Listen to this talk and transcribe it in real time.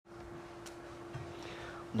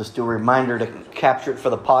Just do a reminder to capture it for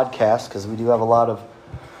the podcast, because we do have a lot of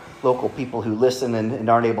local people who listen and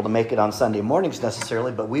aren't able to make it on Sunday mornings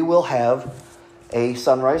necessarily, but we will have a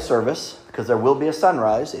sunrise service, because there will be a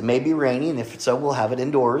sunrise. It may be rainy, and if so, we'll have it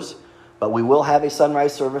indoors, but we will have a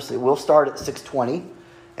sunrise service. It will start at 6:20,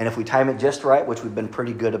 and if we time it just right, which we've been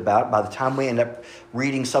pretty good about, by the time we end up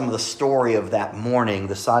reading some of the story of that morning,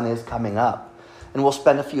 the sun is coming up, and we'll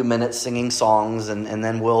spend a few minutes singing songs, and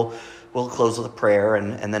then we'll close with a prayer,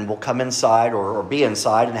 and then we'll come inside or be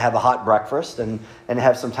inside and have a hot breakfast and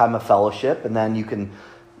have some time of fellowship. And then you can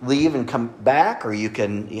leave and come back, or you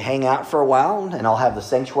can hang out for a while, and I'll have the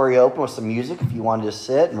sanctuary open with some music if you want to just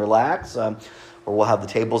sit and relax. Or we'll have the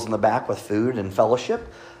tables in the back with food and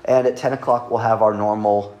fellowship. And at 10 o'clock, we'll have our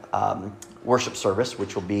normal worship service,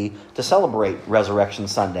 which will be to celebrate Resurrection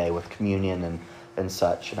Sunday with communion and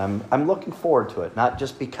such. And I'm looking forward to it, not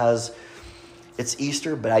just because it's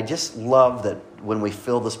Easter, but I just love that when we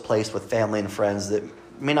fill this place with family and friends that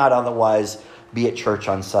may not otherwise be at church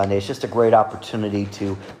on Sunday. It's just a great opportunity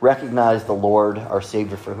to recognize the Lord, our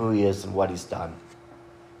Savior, for who He is and what He's done.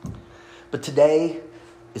 But today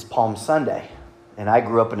is Palm Sunday, and I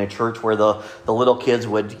grew up in a church where the little kids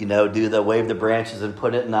would, do the wave the branches and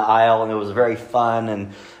put it in the aisle, and it was very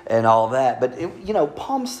fun and all that. But,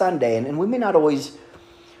 Palm Sunday, and we may not always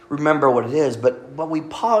remember what it is, but we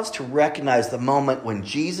pause to recognize the moment when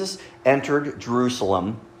Jesus entered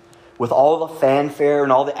Jerusalem with all the fanfare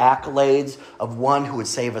and all the accolades of one who would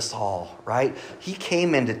save us all, right? He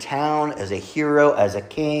came into town as a hero, as a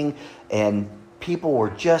king, and people were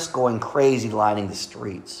just going crazy lining the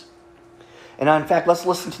streets. And in fact, let's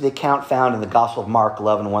listen to the account found in the Gospel of Mark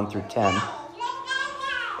 11, 1 through 10.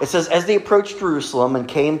 It says, as they approached Jerusalem and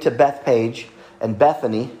came to Bethphage and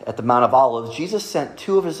Bethany at the Mount of Olives, Jesus sent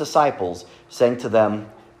two of his disciples, saying to them,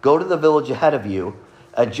 go to the village ahead of you,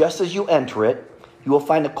 and just as you enter it, you will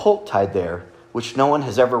find a colt tied there, which no one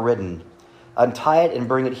has ever ridden. Untie it and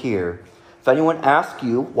bring it here. If anyone asks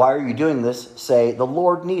you, why are you doing this? Say, the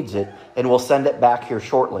Lord needs it, and we'll send it back here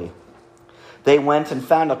shortly. They went and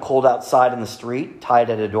found a colt outside in the street,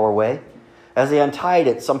 tied at a doorway. As they untied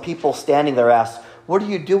it, some people standing there asked, what are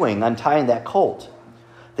you doing untying that colt?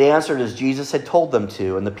 They answered as Jesus had told them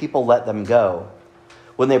to, and the people let them go.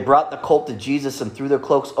 When they brought the colt to Jesus and threw their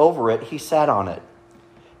cloaks over it, he sat on it.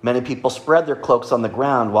 Many people spread their cloaks on the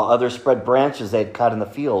ground, while others spread branches they had cut in the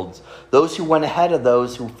fields. Those who went ahead of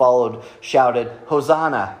those who followed shouted,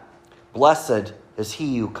 Hosanna! Blessed is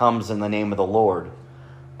he who comes in the name of the Lord.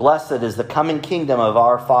 Blessed is the coming kingdom of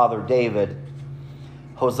our father David.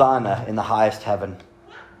 Hosanna in the highest heaven.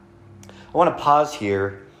 I want to pause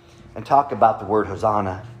here and talk about the word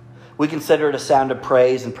Hosanna. We consider it a sound of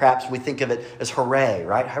praise, and perhaps we think of it as hooray,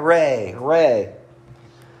 right? Hooray, hooray.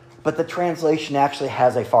 But the translation actually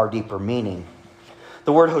has a far deeper meaning.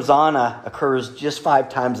 The word Hosanna occurs just 5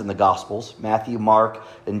 times in the Gospels, Matthew, Mark,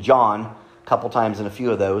 and John, a couple times in a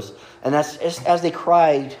few of those. And that's as they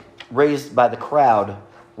cried, raised by the crowd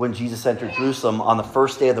when Jesus entered Jerusalem on the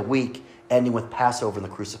first day of the week, ending with Passover and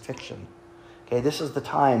the crucifixion. Okay, this is the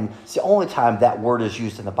time, it's the only time that word is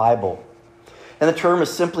used in the Bible. And the term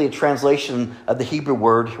is simply a translation of the Hebrew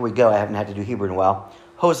word, here we go, I haven't had to do Hebrew in a while,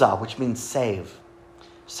 Hosah, which means save.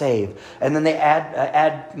 Save. And then they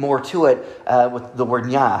add more to it with the word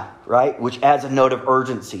Nya, right? Which adds a note of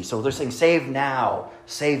urgency. So they're saying, save now,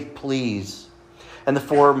 save please. And the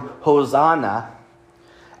form Hosanna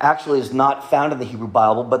actually is not found in the Hebrew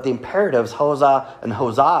Bible, but the imperatives Hosah and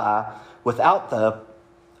Hosea without the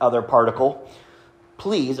other particle,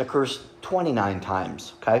 please, occurs 29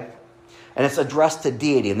 times, okay? And it's addressed to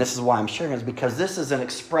deity, and this is why I'm sharing this, because this is an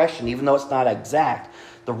expression, even though it's not exact,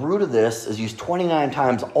 the root of this is used 29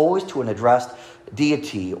 times, always to an addressed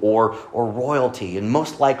deity or royalty, and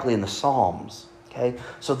most likely in the Psalms, okay?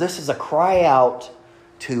 So this is a cry out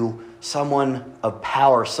to someone of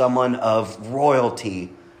power, someone of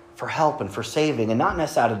royalty for help and for saving, and not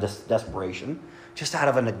necessarily out of desperation, just out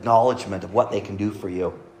of an acknowledgement of what they can do for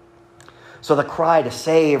you. So the cry to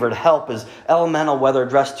save or to help is elemental, whether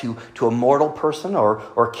addressed to a mortal person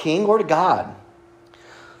or king or to God.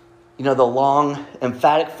 You know, the long,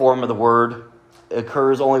 emphatic form of the word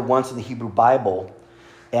occurs only once in the Hebrew Bible,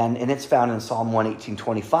 and it's found in Psalm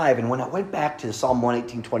 118:25. And when I went back to Psalm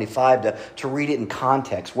 118:25 to read it in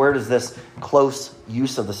context, where does this close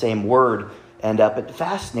use of the same word end up? It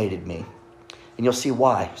fascinated me, and you'll see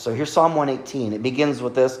why. So here's Psalm 118. It begins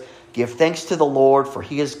with this: give thanks to the Lord, for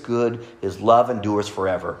he is good, his love endures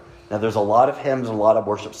forever. Now there's a lot of hymns, a lot of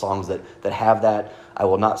worship songs that have that. I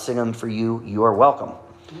will not sing them for you. You are welcome.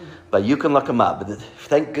 But you can look them up.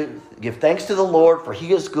 Give thanks to the Lord, for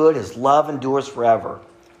he is good, his love endures forever.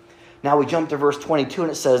 Now we jump to verse 22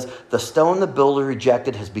 and it says, the stone the builder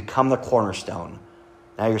rejected has become the cornerstone.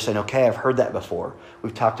 Now you're saying, okay, I've heard that before.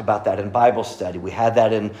 We've talked about that in Bible study. We had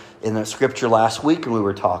that in the scripture last week when we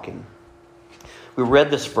were talking. We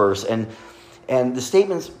read this verse, and the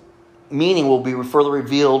statement's meaning will be further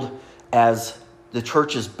revealed as the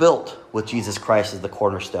church is built with Jesus Christ as the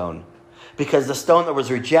cornerstone. Because the stone that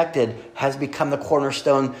was rejected has become the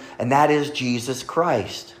cornerstone, and that is Jesus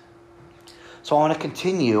Christ. So I want to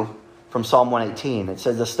continue from Psalm 118. It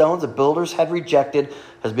says, the stones the builders had rejected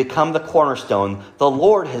has become the cornerstone. The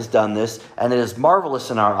Lord has done this, and it is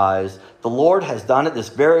marvelous in our eyes. The Lord has done it this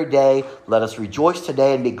very day. Let us rejoice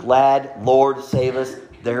today and be glad. Lord, save us.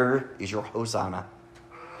 There is your Hosanna.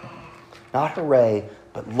 Not hooray,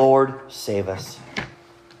 but Lord, save us.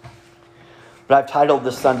 But I've titled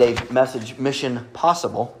this Sunday message, Mission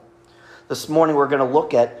Possible. This morning we're going to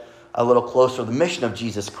look at a little closer the mission of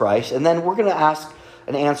Jesus Christ, and then we're going to ask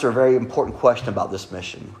and answer a very important question about this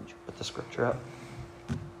mission. Would you put the scripture up?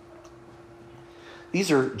 These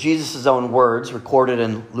are Jesus' own words recorded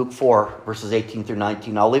in Luke 4, verses 18 through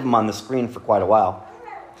 19. I'll leave them on the screen for quite a while.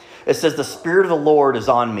 It says, the Spirit of the Lord is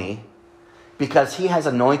on me because he has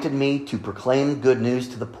anointed me to proclaim good news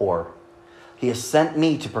to the poor. He has sent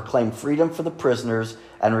me to proclaim freedom for the prisoners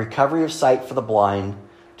and recovery of sight for the blind,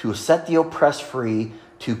 to set the oppressed free,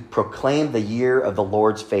 to proclaim the year of the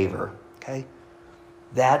Lord's favor. Okay?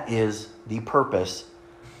 That is the purpose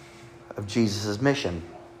of Jesus' mission.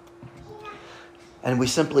 And we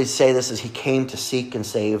simply say this as he came to seek and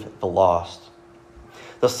save the lost.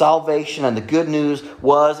 The salvation and the good news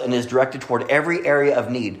was and is directed toward every area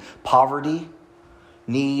of need. Poverty,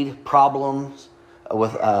 need, problems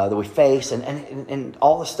that we face, and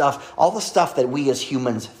all the stuff that we as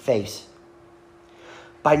humans face.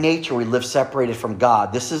 By nature, we live separated from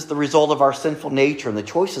God. This is the result of our sinful nature and the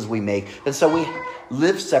choices we make. And so we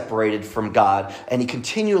live separated from God, and he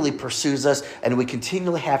continually pursues us, and we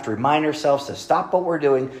continually have to remind ourselves to stop what we're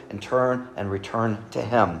doing and turn and return to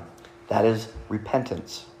him. That is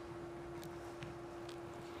repentance.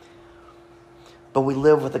 But we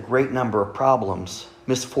live with a great number of problems,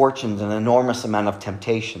 misfortunes, and an enormous amount of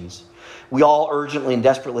temptations. We all urgently and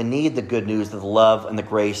desperately need the good news of the love and the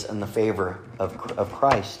grace and the favor of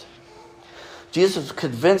Christ. Jesus was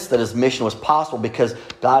convinced that his mission was possible because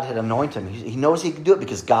God had anointed him. He knows he could do it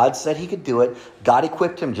because God said he could do it. God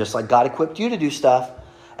equipped him just like God equipped you to do stuff.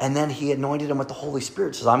 And then he anointed him with the Holy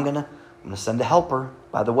Spirit. He says, I'm going to send a helper.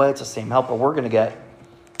 By the way, it's the same helper we're going to get.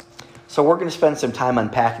 So we're going to spend some time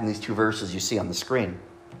unpacking these two verses you see on the screen.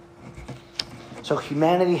 So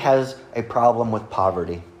humanity has a problem with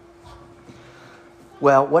poverty.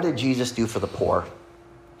 Well, what did Jesus do for the poor?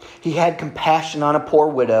 He had compassion on a poor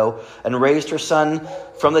widow and raised her son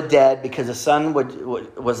from the dead because the son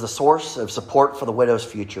was the source of support for the widow's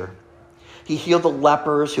future. He healed the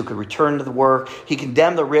lepers who could return to the work. He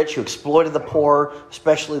condemned the rich who exploited the poor,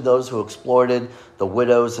 especially those who exploited the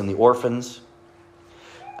widows and the orphans.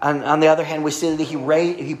 And on the other hand, we see that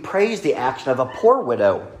he praised the action of a poor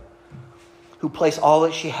widow who placed all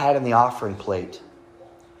that she had in the offering plate.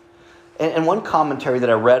 And one commentary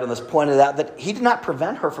that I read on this pointed out that he did not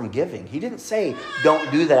prevent her from giving. He didn't say,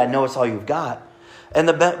 don't do that, I know it's all you've got. And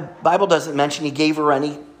the Bible doesn't mention he gave her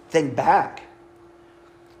anything back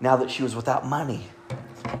now that she was without money.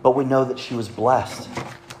 But we know that she was blessed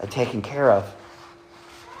and taken care of.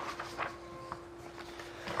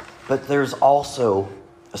 But there's also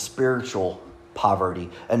a spiritual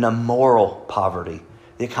poverty and a moral poverty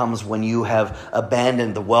that comes when you have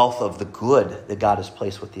abandoned the wealth of the good that God has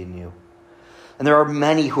placed within you. And there are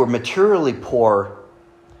many who are materially poor,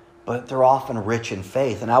 but they're often rich in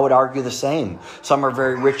faith. And I would argue the same. Some are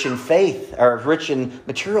very rich in faith, or rich in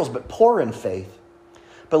materials, but poor in faith.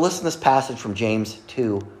 But listen to this passage from James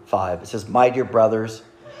 2:5. It says, my dear brothers,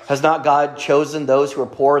 has not God chosen those who are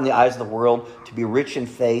poor in the eyes of the world to be rich in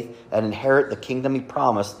faith and inherit the kingdom he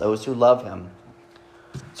promised those who love him?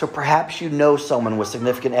 So perhaps you know someone with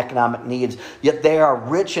significant economic needs, yet they are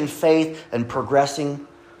rich in faith and progressing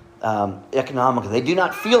economically. They do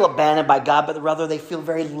not feel abandoned by God, but rather they feel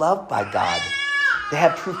very loved by God. They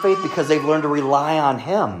have true faith because they've learned to rely on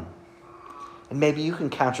him. And maybe you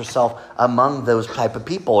can count yourself among those type of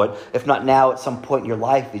people, if not now, at some point in your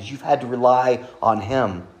life, as you've had to rely on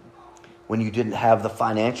him when you didn't have the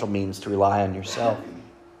financial means to rely on yourself.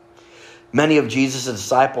 Many of Jesus'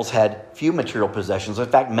 disciples had few material possessions. In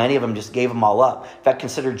fact, many of them just gave them all up. In fact,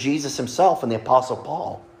 consider Jesus himself and the Apostle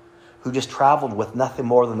Paul, who just traveled with nothing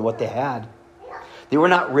more than what they had. They were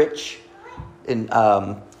not rich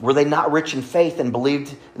were they not rich in faith and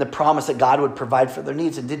believed in the promise that God would provide for their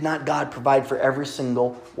needs? And did not God provide for every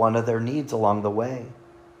single one of their needs along the way?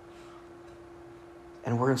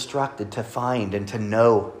 And we're instructed to find and to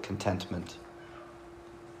know contentment.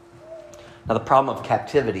 Now, the problem of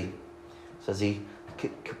captivity, says he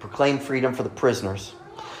proclaimed freedom for the prisoners.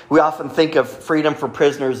 We often think of freedom for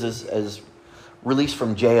prisoners as release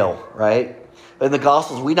from jail, right? In the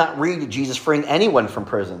Gospels, we not read Jesus freeing anyone from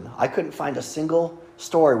prison. I couldn't find a single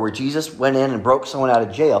story where Jesus went in and broke someone out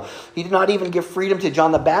of jail. He did not even give freedom to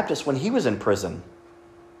John the Baptist when he was in prison,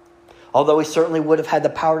 although he certainly would have had the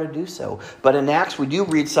power to do so. But in Acts, we do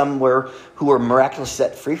read some who were miraculously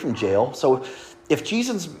set free from jail. So if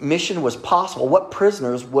Jesus' mission was possible, what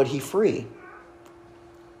prisoners would he free?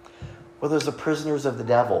 Well, there's the prisoners of the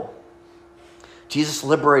devil. Jesus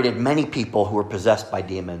liberated many people who were possessed by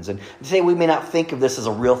demons. And today we may not think of this as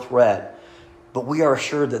a real threat, but we are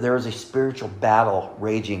assured that there is a spiritual battle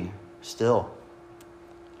raging still.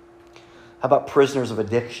 How about prisoners of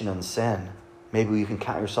addiction and sin? Maybe you can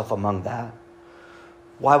count yourself among that.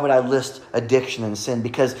 Why would I list addiction and sin?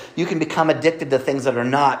 Because you can become addicted to things that are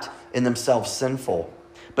not in themselves sinful,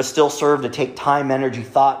 but still serve to take time, energy,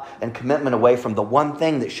 thought, and commitment away from the one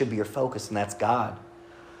thing that should be your focus, and that's God.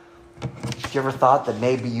 Have you ever thought that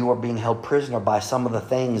maybe you are being held prisoner by some of the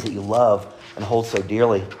things that you love and hold so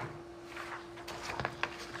dearly?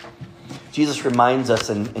 Jesus reminds us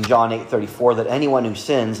in John 8:34 that anyone who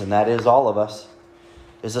sins, and that is all of us,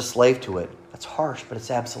 is a slave to it. That's harsh, but it's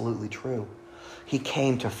absolutely true. He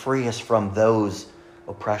came to free us from those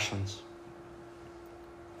oppressions.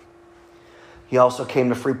 He also came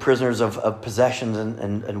to free prisoners of possessions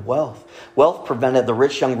and wealth. Wealth prevented the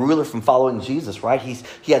rich young ruler from following Jesus, right?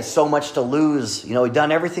 He had so much to lose. You know, he'd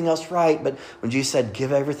done everything else right. But when Jesus said,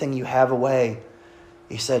 give everything you have away,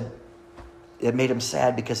 he said it made him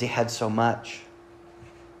sad because he had so much.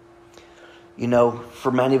 You know, for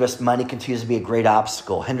many of us, money continues to be a great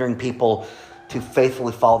obstacle, hindering people to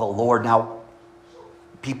faithfully follow the Lord. Now,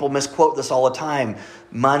 people misquote this all the time.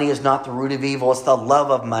 Money is not the root of evil. It's the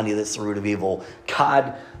love of money that's the root of evil.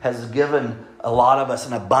 God has given a lot of us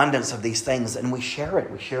an abundance of these things, and we share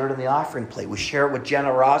it. We share it in the offering plate. We share it with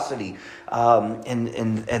generosity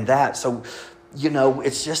and that. So, you know,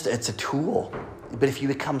 it's a tool. But if you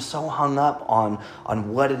become so hung up on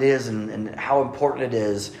what it is and how important it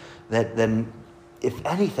is, that then, if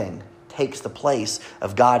anything takes the place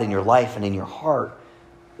of God in your life and in your heart,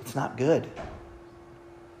 it's not good.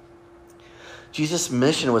 Jesus'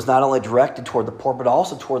 mission was not only directed toward the poor, but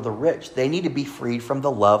also toward the rich. They need to be freed from the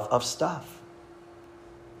love of stuff.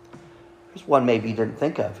 Here's one maybe you didn't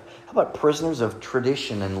think of. How about prisoners of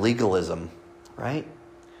tradition and legalism, right?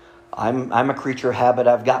 I'm a creature of habit.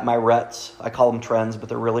 I've got my ruts. I call them trends, but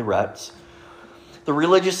they're really ruts. The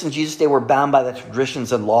religious in Jesus' day were bound by the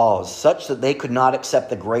traditions and laws, such that they could not accept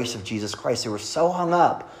the grace of Jesus Christ. They were so hung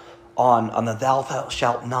up on the thou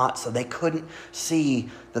shalt not, so they couldn't see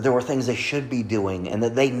that there were things they should be doing and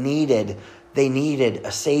that they needed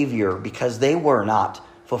a Savior because they were not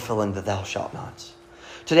fulfilling the thou shalt nots.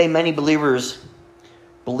 Today, many believers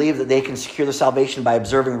believe that they can secure their salvation by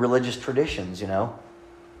observing religious traditions, you know.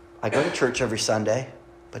 I go to church every Sunday,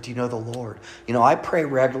 but do you know the Lord? You know, I pray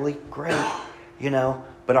regularly, great, you know.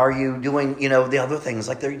 But are you doing, you know, the other things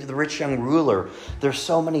like the rich young ruler? There's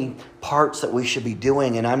so many parts that we should be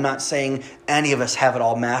doing. And I'm not saying any of us have it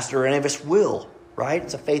all mastered or any of us will, right?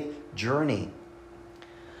 It's a faith journey.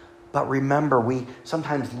 But remember, we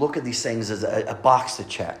sometimes look at these things as a box to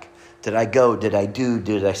check. Did I go? Did I do?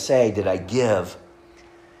 Did I say? Did I give?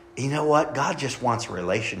 You know what? God just wants a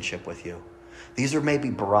relationship with you. These are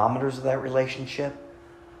maybe barometers of that relationship,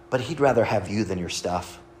 but he'd rather have you than your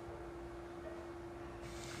stuff.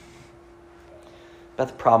 About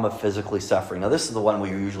the problem of physically suffering. Now, this is the one we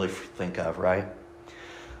usually think of, right?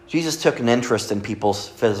 Jesus took an interest in people's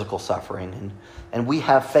physical suffering. And we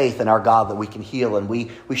have faith in our God that we can heal. And we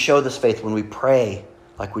show this faith when we pray,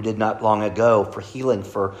 like we did not long ago, for healing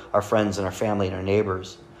for our friends and our family and our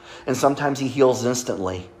neighbors. And sometimes he heals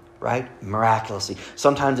instantly, right? Miraculously.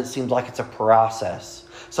 Sometimes it seems like it's a process.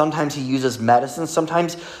 Sometimes he uses medicine.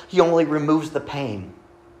 Sometimes he only removes the pain.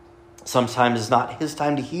 Sometimes it's not his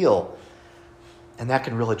time to heal. And that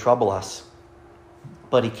can really trouble us.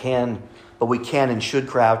 But we can and should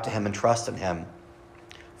cry out to him and trust in him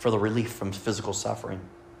for the relief from physical suffering.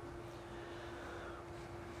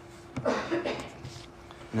 And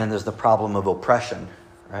then there's the problem of oppression,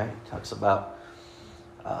 right? It talks about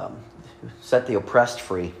set the oppressed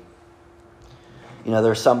free. You know,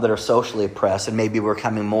 there are some that are socially oppressed, and maybe we're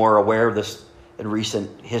becoming more aware of this in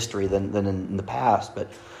recent history than in the past.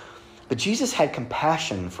 But Jesus had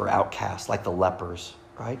compassion for outcasts like the lepers,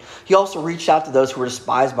 right? He also reached out to those who were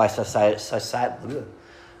despised by society.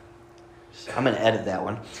 I'm going to edit that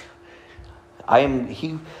one.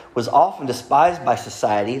 He was often despised by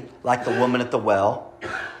society, like the woman at the well,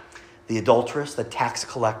 the adulteress, the tax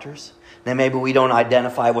collectors. Now, maybe we don't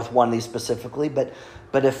identify with one of these specifically, but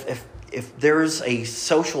if there's a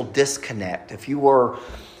social disconnect, if you were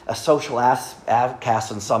a social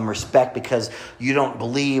outcast in some respect because you don't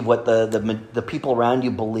believe what the people around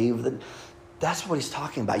you believe, then that's what he's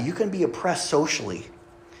talking about. You can be oppressed socially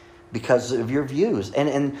because of your views.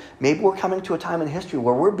 And maybe we're coming to a time in history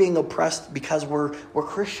where we're being oppressed because we're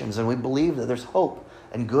Christians and we believe that there's hope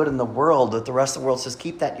and good in the world, that the rest of the world says,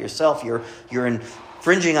 keep that to yourself. You're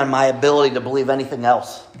infringing on my ability to believe anything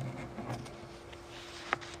else.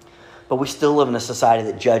 But we still live in a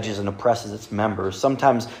society that judges and oppresses its members,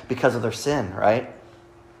 sometimes because of their sin, right?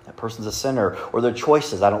 That person's a sinner, or their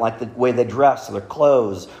choices. I don't like the way they dress, or their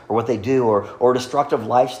clothes, or what they do, or a destructive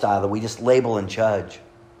lifestyle that we just label and judge.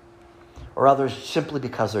 Or others simply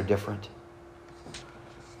because they're different.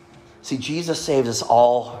 See, Jesus saves us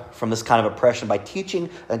all from this kind of oppression by teaching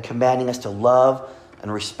and commanding us to love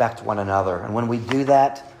and respect one another. And when we do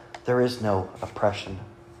that, there is no oppression.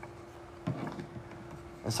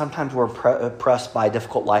 And sometimes we're oppressed by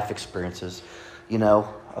difficult life experiences.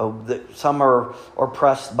 Some are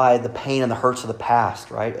oppressed by the pain and the hurts of the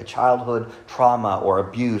past, right? A childhood trauma or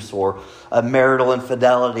abuse or a marital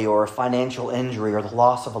infidelity or a financial injury or the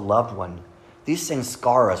loss of a loved one. These things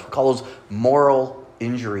scar us. We call those moral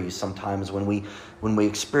injuries sometimes when we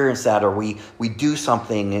experience that, or we do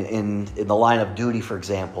something in the line of duty, for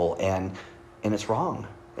example, and it's wrong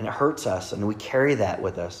and it hurts us and we carry that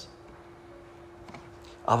with us.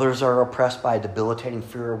 Others are oppressed by a debilitating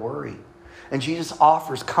fear or worry. And Jesus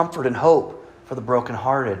offers comfort and hope for the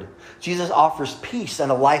brokenhearted. Jesus offers peace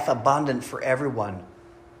and a life abundant for everyone.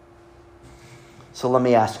 So let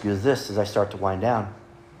me ask you this as I start to wind down.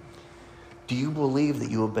 Do you believe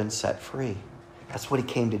that you have been set free? That's what he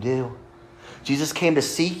came to do. Jesus came to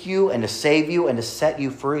seek you and to save you and to set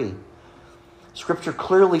you free. Scripture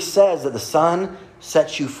clearly says that the Son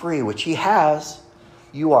sets you free, which he has.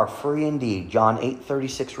 You are free indeed. John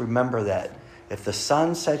 8:36, remember that. If the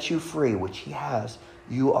Son sets you free, which he has,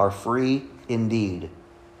 you are free indeed.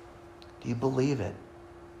 Do you believe it?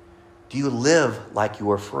 Do you live like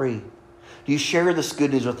you are free? Do you share this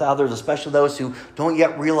good news with others, especially those who don't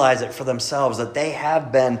yet realize it for themselves, that they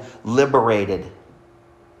have been liberated?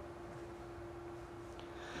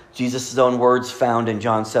 Jesus' own words found in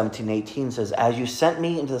John 17:18 says, as you sent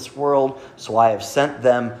me into this world, so I have sent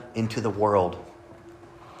them into the world.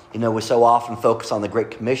 We so often focus on the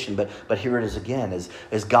Great Commission, but here it is again.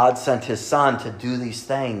 As God sent his Son to do these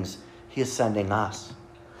things, he is sending us.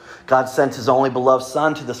 God sent his only beloved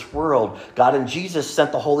Son to this world. God and Jesus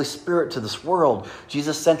sent the Holy Spirit to this world.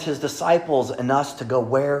 Jesus sent his disciples and us to go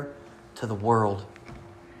where? To the world.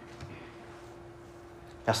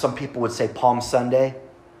 Now, some people would say Palm Sunday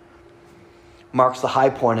marks the high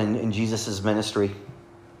point in Jesus' ministry.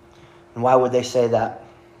 And why would they say that?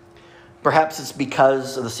 Perhaps it's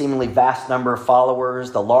because of the seemingly vast number of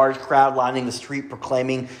followers, the large crowd lining the street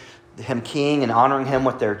proclaiming him king and honoring him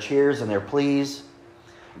with their cheers and their pleas.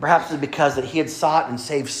 Perhaps it's because that he had sought and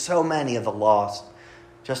saved so many of the lost,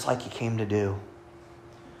 just like he came to do.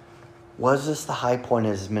 Was this the high point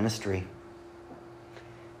of his ministry?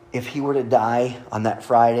 If he were to die on that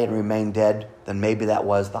Friday and remain dead, then maybe that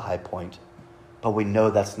was the high point. But we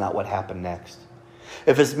know that's not what happened next.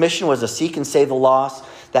 If his mission was to seek and save the lost,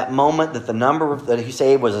 that moment that the number that he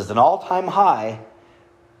saved was an all-time high,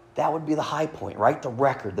 that would be the high point, right? The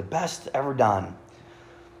record, the best ever done.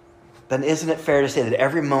 Then isn't it fair to say that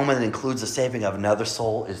every moment that includes the saving of another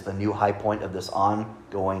soul is the new high point of this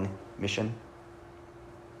ongoing mission?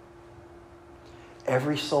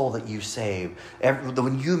 Every soul that you save,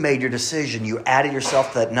 when you made your decision, you added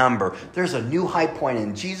yourself to that number. There's a new high point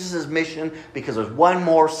in Jesus' mission because there's one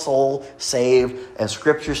more soul saved. And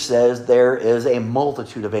Scripture says there is a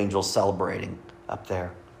multitude of angels celebrating up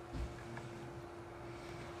there.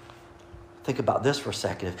 Think about this for a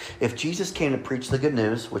second. If Jesus came to preach the good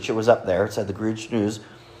news, which it was up there, it said the good news,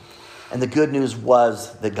 and the good news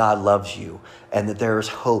was that God loves you and that there is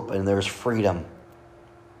hope and there's freedom.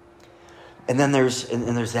 And then there's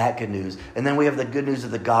that good news. And then we have the good news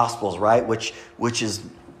of the Gospels, right? Which is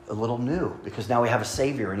a little new because now we have a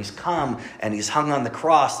Savior and he's come and he's hung on the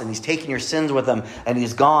cross and he's taken your sins with him and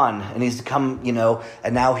he's gone and he's come,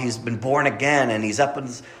 and now he's been born again and he's up in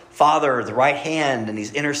his Father, the right hand, and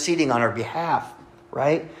he's interceding on our behalf,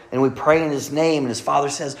 right? And we pray in his name and his Father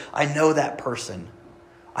says, I know that person.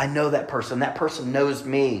 I know that person. That person knows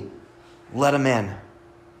me. Let him in.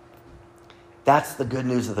 That's the good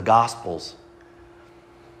news of the Gospels.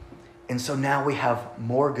 And so now we have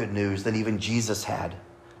more good news than even Jesus had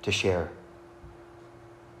to share.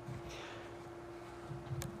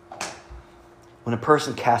 When a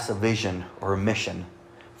person casts a vision or a mission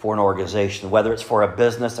for an organization, whether it's for a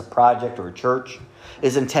business, a project, or a church, it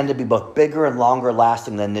is intended to be both bigger and longer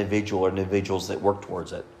lasting than the individual or individuals that work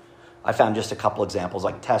towards it. I found just a couple examples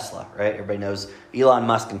like Tesla, right? Everybody knows Elon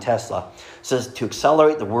Musk and Tesla. It says to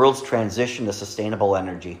accelerate the world's transition to sustainable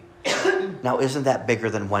energy. Now, isn't that bigger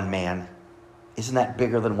than one man? Isn't that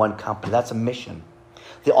bigger than one company? That's a mission.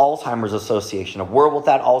 The Alzheimer's Association, a world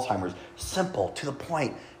without Alzheimer's. Simple, to the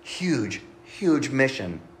point, huge, huge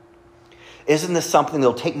mission. Isn't this something that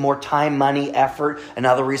will take more time, money, effort, and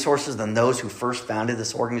other resources than those who first founded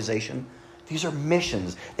this organization? These are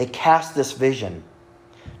missions. They cast this vision.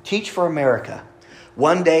 Teach for America.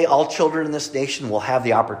 One day, all children in this nation will have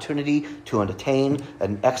the opportunity to attain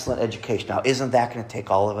an excellent education. Now, isn't that going to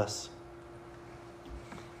take all of us?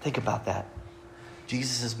 Think about that.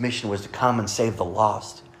 Jesus' mission was to come and save the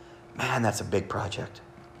lost. Man, that's a big project.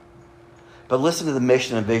 But listen to the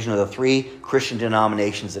mission and vision of the 3 Christian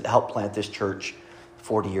denominations that helped plant this church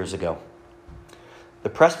 40 years ago. The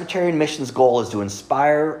Presbyterian mission's goal is to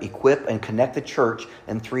inspire, equip, and connect the church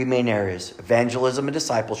in 3 main areas: evangelism and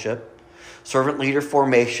discipleship, servant leader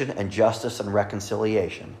formation, and justice and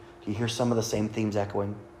reconciliation. Do you hear some of the same themes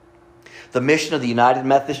echoing? The mission of the United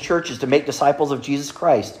Methodist Church is to make disciples of Jesus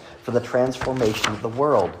Christ for the transformation of the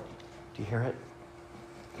world. Do you hear it?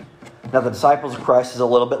 Now, the disciples of Christ is a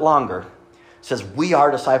little bit longer. It says, we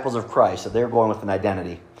are disciples of Christ. So they're going with an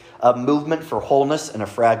identity. A movement for wholeness in a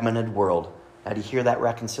fragmented world. Now, do you hear that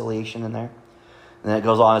reconciliation in there? And then it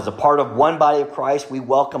goes on, as a part of one body of Christ, we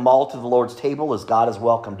welcome all to the Lord's table as God has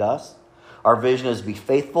welcomed us. Our vision is to be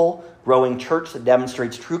faithful, growing church that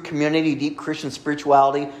demonstrates true community, deep Christian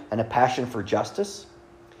spirituality, and a passion for justice.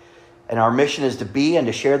 And our mission is to be and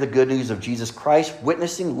to share the good news of Jesus Christ,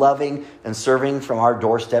 witnessing, loving, and serving from our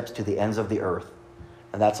doorsteps to the ends of the earth.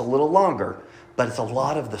 And that's a little longer, but it's a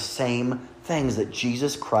lot of the same things that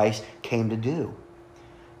Jesus Christ came to do.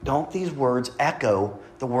 Don't these words echo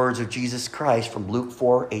the words of Jesus Christ from Luke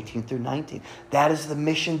 4:18 through 19? That is the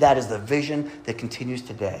mission, that is the vision that continues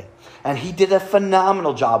today. And he did a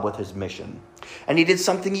phenomenal job with his mission. And he did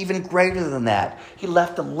something even greater than that. He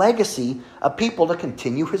left a legacy of people to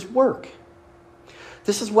continue his work.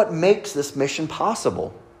 This is what makes this mission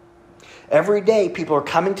possible. Every day, people are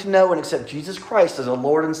coming to know and accept Jesus Christ as a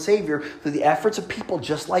Lord and Savior through the efforts of people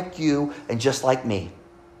just like you and just like me,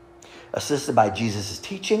 assisted by Jesus'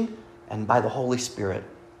 teaching and by the Holy Spirit.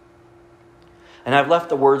 And I've left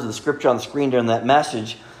the words of the scripture on the screen during that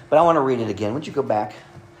message, but I want to read it again. Would you go back?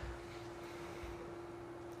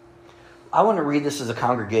 I want to read this as a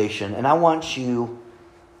congregation, and I want you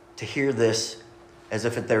to hear this as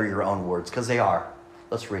if they're your own words, because they are.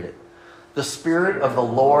 Let's read it. The Spirit of the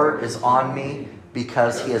Lord is on me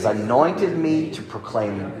because he has anointed me to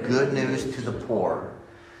proclaim good news to the poor.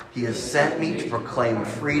 He has sent me to proclaim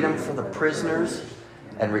freedom for the prisoners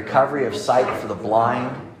and recovery of sight for the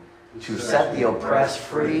blind, to set the oppressed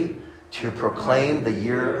free, to proclaim the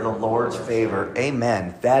year of the Lord's favor.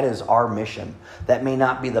 Amen. That is our mission. That may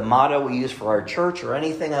not be the motto we use for our church or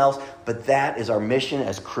anything else, but that is our mission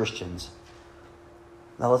as Christians.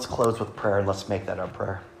 Now let's close with prayer and let's make that our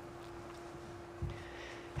prayer.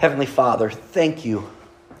 Heavenly Father, thank you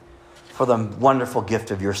for the wonderful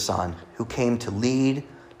gift of your Son, who came to lead,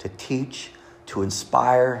 to teach, to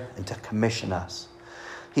inspire, and to commission us.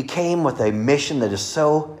 He came with a mission that is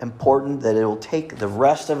so important that it will take the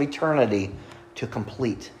rest of eternity to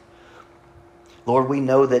complete. Lord, we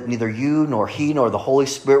know that neither you nor he nor the Holy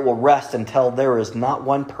Spirit will rest until there is not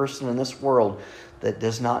one person in this world that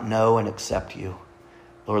does not know and accept you.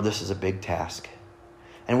 Lord, this is a big task.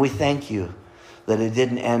 And we thank you that it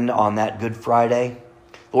didn't end on that Good Friday.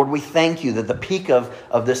 Lord, we thank you that the peak of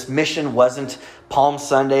this mission wasn't Palm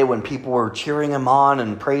Sunday when people were cheering him on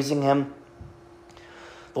and praising him.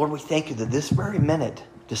 Lord, we thank you that this very minute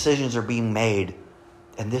decisions are being made,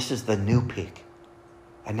 and this is the new peak.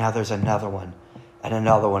 And now there's another one and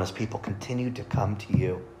another one as people continue to come to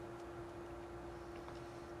you.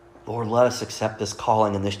 Lord, let us accept this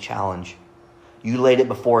calling and this challenge. You laid it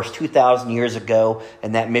before us 2,000 years ago,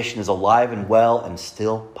 and that mission is alive and well and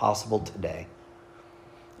still possible today.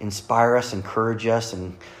 Inspire us, encourage us,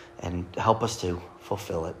 and help us to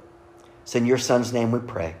fulfill it. It's in your Son's name we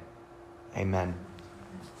pray. Amen.